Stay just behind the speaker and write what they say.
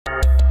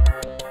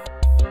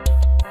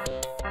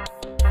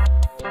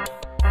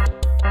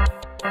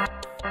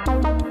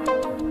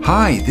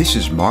Hi, this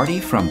is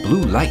Marty from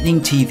Blue Lightning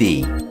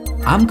TV.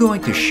 I'm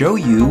going to show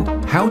you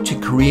how to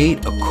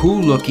create a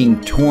cool-looking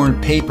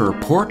torn paper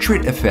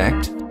portrait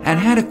effect and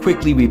how to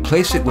quickly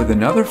replace it with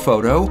another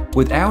photo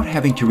without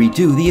having to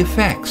redo the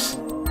effects.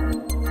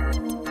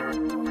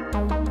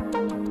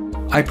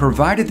 I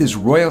provided this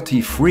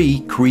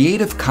royalty-free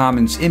Creative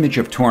Commons image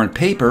of torn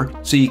paper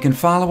so you can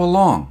follow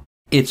along.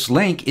 Its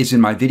link is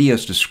in my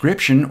video's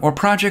description or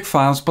project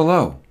files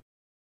below.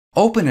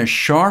 Open a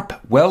sharp,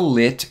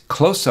 well-lit,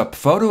 close-up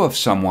photo of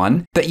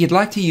someone that you'd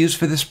like to use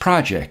for this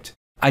project.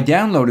 I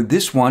downloaded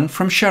this one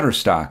from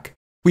Shutterstock.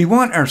 We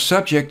want our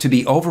subject to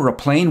be over a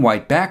plain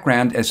white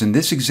background as in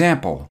this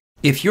example.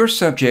 If your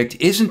subject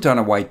isn't on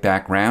a white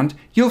background,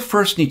 you'll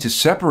first need to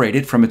separate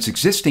it from its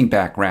existing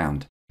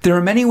background. There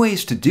are many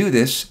ways to do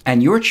this,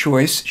 and your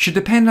choice should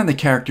depend on the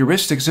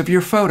characteristics of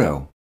your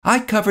photo. I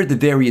covered the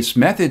various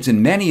methods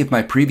in many of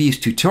my previous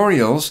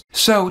tutorials,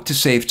 so to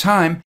save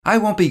time, I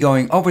won't be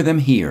going over them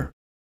here.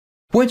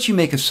 Once you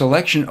make a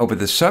selection over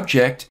the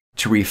subject,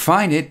 to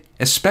refine it,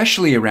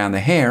 especially around the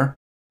hair,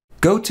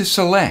 go to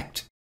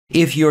Select.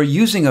 If you're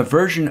using a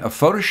version of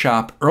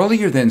Photoshop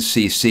earlier than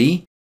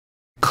CC,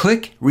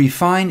 click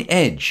Refine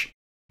Edge.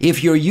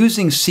 If you're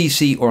using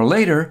CC or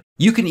later,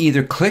 you can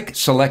either click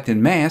Select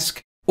and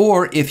Mask,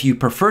 or if you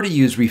prefer to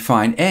use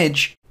Refine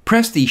Edge,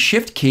 press the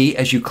Shift key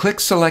as you click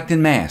Select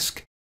and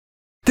Mask.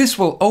 This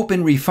will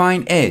open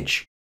Refine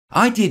Edge.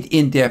 I did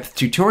in-depth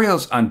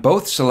tutorials on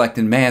both Select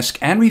and Mask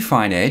and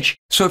Refine Edge,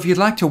 so if you'd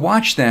like to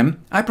watch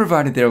them, I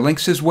provided their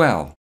links as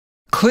well.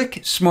 Click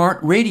Smart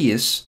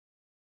Radius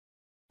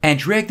and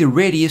drag the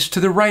radius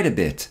to the right a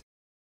bit.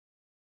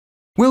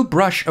 We'll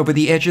brush over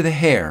the edge of the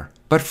hair,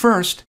 but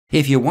first,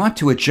 if you want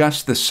to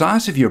adjust the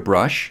size of your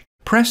brush,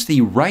 press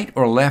the right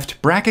or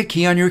left bracket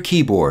key on your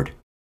keyboard.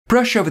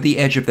 Brush over the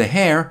edge of the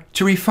hair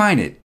to refine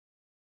it.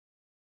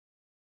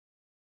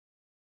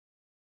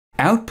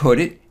 Output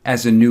it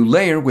as a new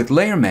layer with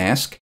Layer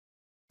Mask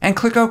and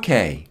click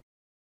OK.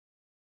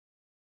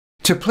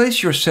 To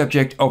place your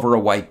subject over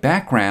a white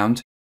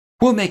background,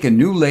 we'll make a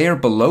new layer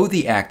below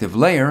the active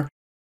layer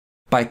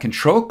by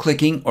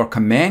Control-clicking or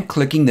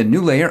Command-clicking the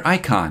new layer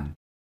icon.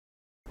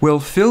 We'll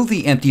fill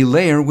the empty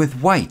layer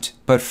with white,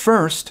 but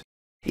first,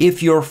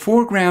 if your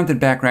foreground and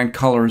background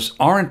colors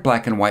aren't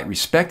black and white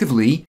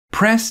respectively,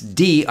 press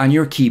D on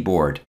your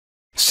keyboard.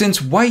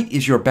 Since white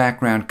is your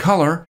background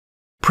color,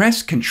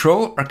 press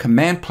Ctrl or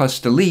Command plus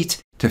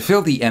Delete to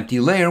fill the empty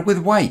layer with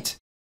white.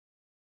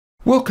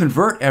 We'll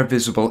convert our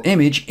visible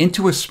image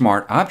into a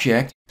smart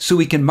object so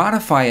we can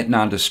modify it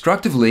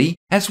non-destructively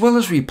as well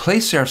as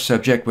replace our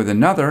subject with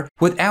another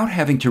without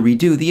having to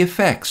redo the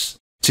effects.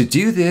 To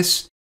do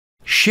this,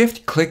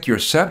 Shift-click your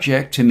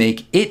subject to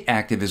make it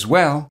active as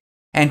well,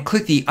 and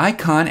click the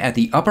icon at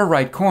the upper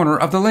right corner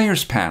of the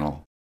Layers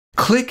panel.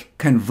 Click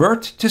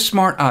Convert to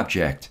Smart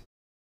Object.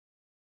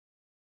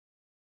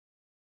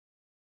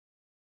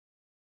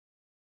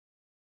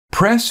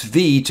 Press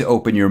V to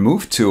open your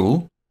Move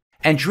tool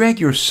and drag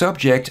your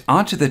subject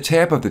onto the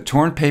tab of the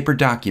torn paper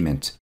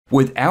document.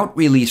 Without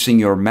releasing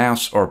your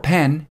mouse or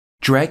pen,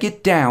 drag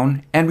it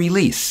down and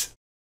release.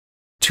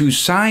 To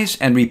size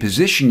and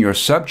reposition your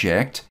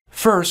subject,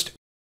 first,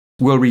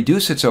 we'll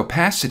reduce its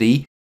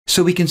opacity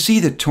so we can see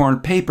the torn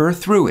paper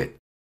through it.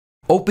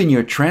 Open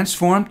your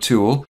Transform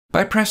tool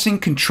by pressing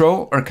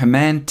Ctrl or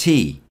Command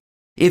T.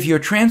 If your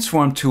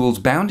Transform tool's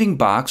bounding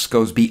box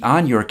goes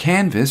beyond your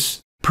canvas,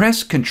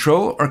 press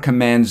Ctrl or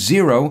Command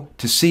 0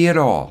 to see it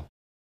all.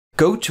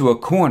 Go to a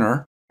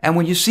corner, and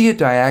when you see a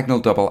diagonal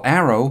double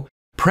arrow,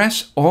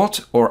 press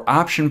Alt or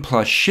Option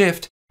plus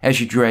Shift as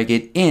you drag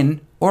it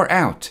in or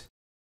out.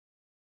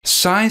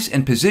 Size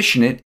and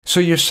position it so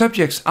your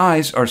subject's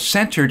eyes are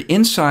centered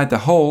inside the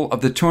hole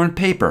of the torn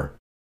paper.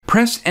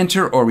 Press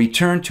Enter or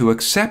Return to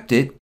accept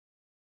it,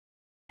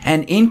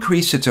 and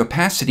increase its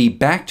opacity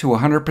back to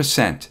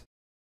 100%.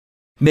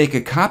 Make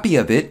a copy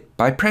of it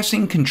by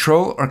pressing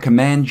Ctrl or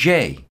Command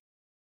J.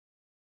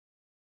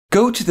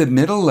 Go to the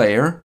middle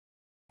layer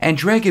and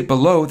drag it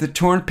below the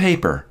torn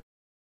paper.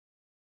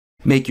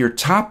 Make your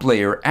top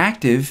layer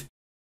active,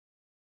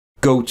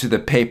 go to the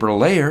paper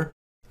layer,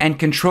 and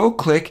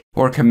Control-click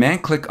or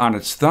Command-click on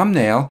its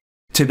thumbnail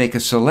to make a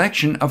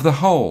selection of the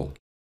whole.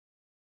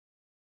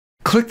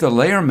 Click the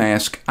Layer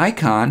Mask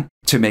icon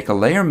to make a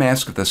layer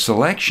mask of the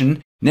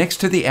selection next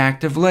to the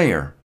active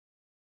layer.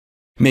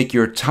 Make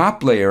your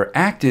top layer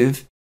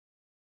active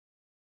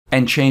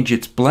and change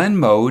its blend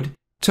mode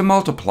to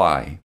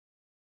multiply.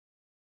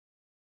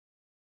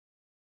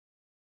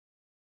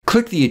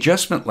 Click the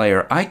Adjustment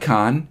Layer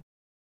icon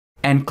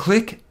and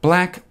click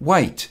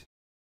Black-White.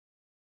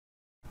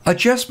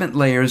 Adjustment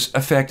layers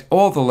affect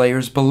all the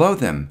layers below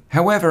them.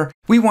 However,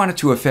 we want it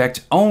to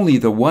affect only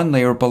the one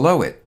layer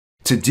below it.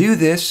 To do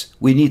this,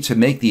 we need to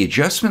make the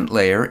adjustment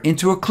layer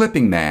into a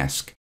clipping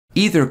mask.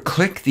 Either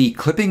click the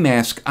clipping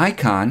mask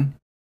icon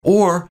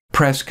or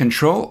press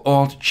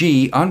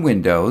Ctrl-Alt-G on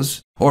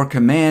Windows or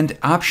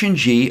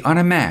Command-Option-G on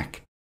a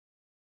Mac.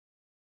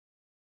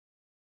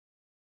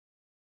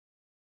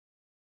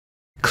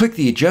 Click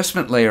the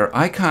adjustment layer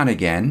icon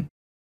again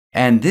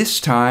and this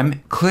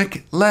time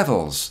click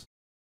Levels.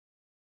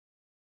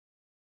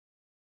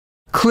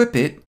 Clip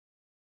it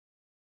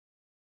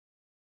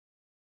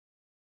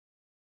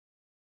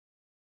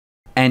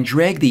and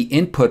drag the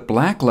input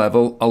black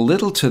level a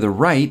little to the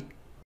right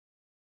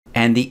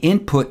and the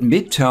input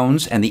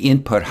midtones and the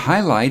input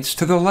highlights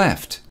to the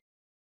left.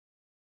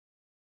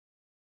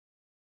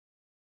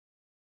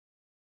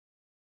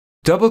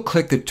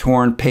 Double-click the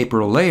torn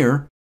paper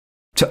layer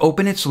to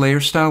open its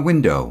layer style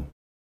window.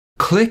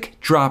 Click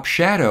Drop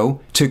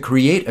Shadow to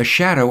create a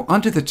shadow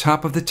under the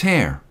top of the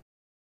tear.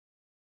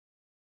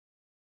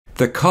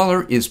 The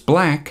color is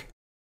black,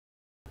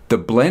 the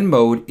blend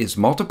mode is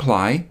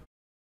multiply,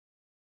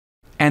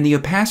 and the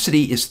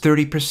opacity is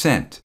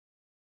 30%.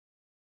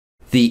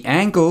 The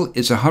angle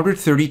is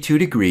 132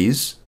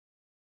 degrees,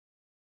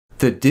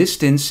 the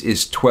distance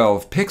is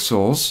 12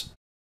 pixels,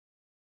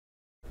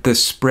 the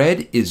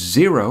spread is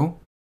 0,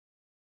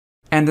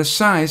 and the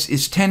size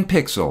is 10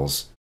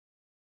 pixels.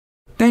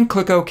 Then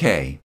click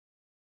OK.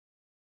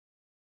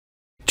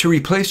 To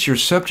replace your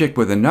subject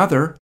with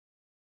another,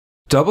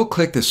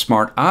 double-click the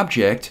Smart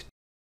Object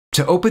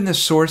to open the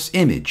source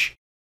image.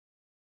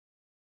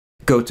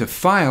 Go to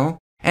File,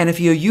 and if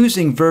you're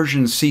using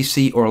version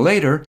CC or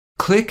later,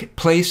 click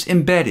Place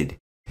Embedded.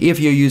 If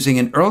you're using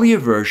an earlier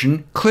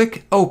version,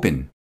 click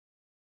Open.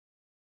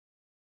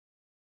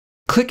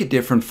 Click a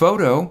different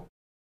photo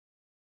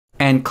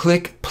and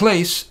click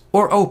Place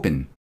or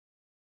Open.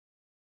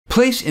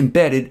 Place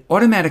Embedded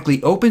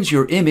automatically opens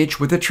your image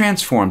with the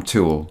Transform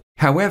tool.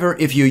 However,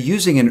 if you're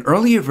using an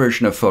earlier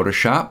version of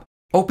Photoshop,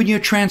 open your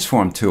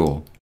Transform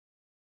tool.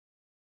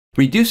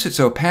 Reduce its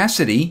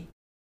opacity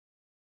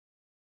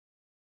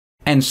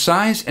and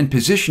size and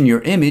position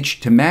your image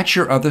to match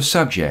your other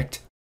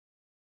subject.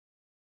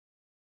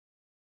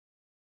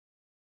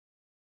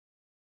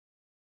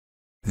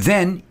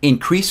 Then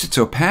increase its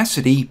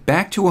opacity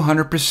back to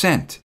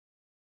 100%.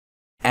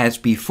 As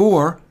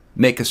before,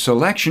 make a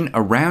selection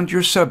around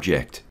your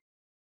subject.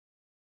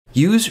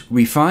 Use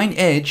Refine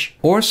Edge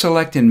or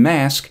Select and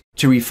Mask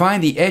to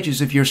refine the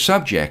edges of your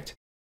subject.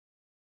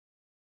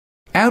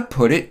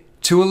 Output it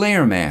to a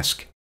layer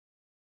mask.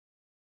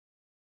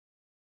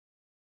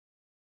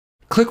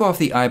 Click off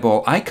the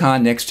eyeball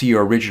icon next to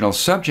your original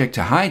subject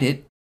to hide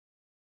it,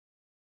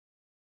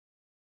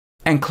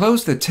 and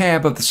close the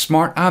tab of the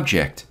Smart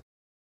Object.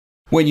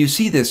 When you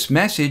see this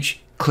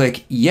message,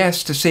 click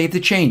Yes to save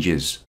the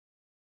changes.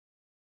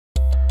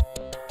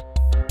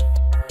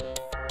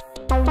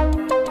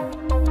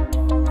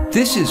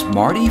 This is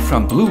Marty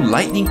from Blue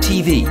Lightning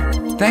TV.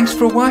 Thanks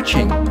for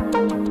watching.